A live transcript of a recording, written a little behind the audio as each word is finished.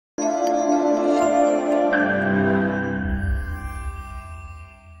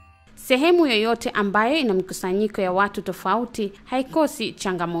Sehemu yoyote ambayo ina mkusanyiko ya watu tofauti haikosi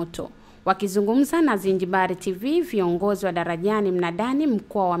changamoto. Wakizungumza na Zinjibar TV, viongozi wa darajani Mnadani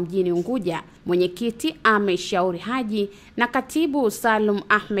mkoa wa Mjini Unguja, mwenyekiti Shauri Haji na katibu Salum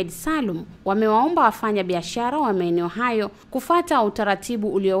Ahmed Salum wamewaomba wafanya biashara wa maeneo hayo kufuata utaratibu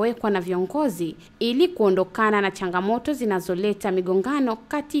uliowekwa na viongozi ili kuondokana na changamoto zinazoleta migongano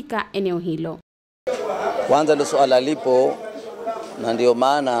katika eneo hilo. Kwanza ndio swala lipo, na ndio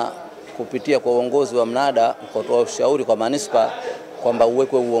maana kupitia kwa uongozi wa mnada kutoa ushauri kwa manispa kwamba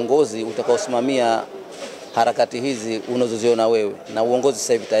uwekwe uongozi utakaosimamia harakati hizi unazoziona wewe, na uongozi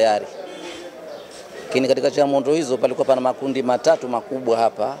sasa hivi tayari. Lakini katika changamoto hizo palikuwa pana makundi matatu makubwa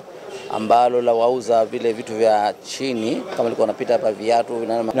hapa ambalo la wauza vile vitu vya chini kama ilikuwa napita hapa viatu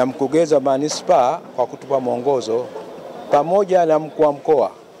na mkurugenzi wa manispa kwa kutupa mwongozo pamoja na mkuu wa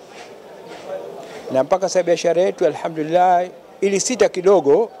mkoa. Na mpaka sasa biashara yetu alhamdulillah ilisita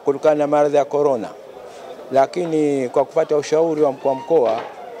kidogo kutokana na maradhi ya corona, lakini kwa kufuata ushauri wa mkuu wa mkoa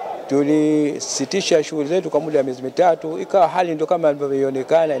tulisitisha shughuli zetu kwa muda wa miezi mitatu, ikawa hali ndio kama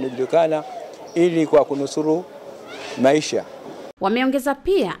ilivyoonekana inajulikana, ili kwa kunusuru maisha. Wameongeza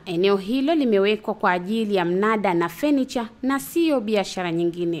pia eneo hilo limewekwa kwa ajili ya mnada na furniture na sio biashara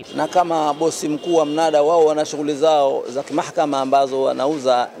nyingine. Na kama bosi mkuu wa mnada, wao wana shughuli zao za kimahakama ambazo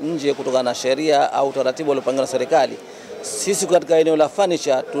wanauza nje kutokana na sheria au taratibu waliopangwa na serikali. Sisi katika eneo la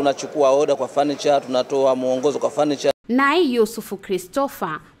furniture tunachukua oda kwa furniture, tunatoa muongozo kwa furniture. Naye Yusufu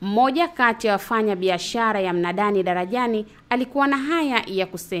Christopher, mmoja kati ya wafanya biashara ya Mnadani darajani, alikuwa na haya ya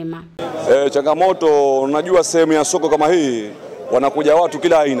kusema. Changamoto, unajua sehemu ya soko kama hii wanakuja watu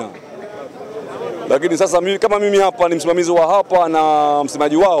kila aina. Lakini sasa kama mimi hapa ni msimamizi wa hapa na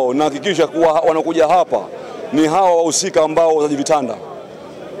msemaji wao, na hakikisha kuwa wanakuja hapa ni hawa wahusika ambao wauzaji vitanda.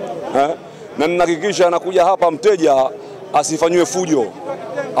 Na ninahakikisha anakuja hapa mteja asifanywe fujo,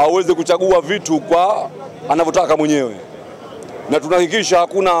 aweze kuchagua vitu kwa anavyotaka mwenyewe. Na tunahakikisha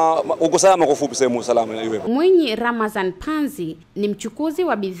hakuna ukosalama, kwa fupi sehemu salama iwe. Mwenye Ramazan Panzi ni mchukuzi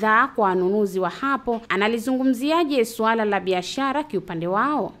wa bidhaa kwa wanunuzi wa hapo, analizungumziaje suala la biashara kiupande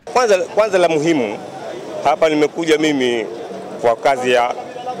wao? Kwanza la muhimu hapa nimekuja mimi kwa kazi ya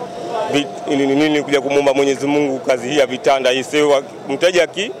nini kuja kumuomba Mwenyezi Mungu kazi hii ya vitanda hii. Sio mteja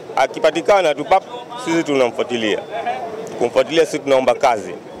akipatikana tu sisi tunamfuatilia. Kumfuatilia sisi tunaomba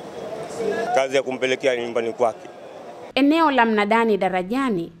kazi ya kumpelekea nyumbani kwake. Eneo la Mnadani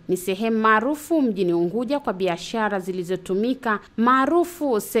darajani ni sehemu maarufu Mjini Unguja kwa biashara zilizotumika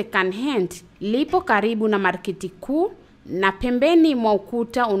maarufu second hand. Lipo karibu na marketi kuu na pembeni mwa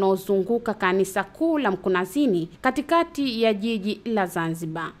ukuta unaozunguka kanisa kuu la Mkunazini katikati ya jiji la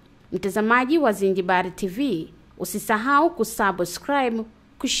Zanzibar. Mtazamaji wa Zinjibar TV, usisahau kusubscribe,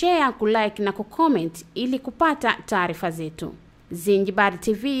 kushare, kulike na kucomment ili kupata taarifa zetu. Zinjibar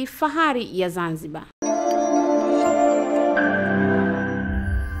TV, fahari ya Zanzibar.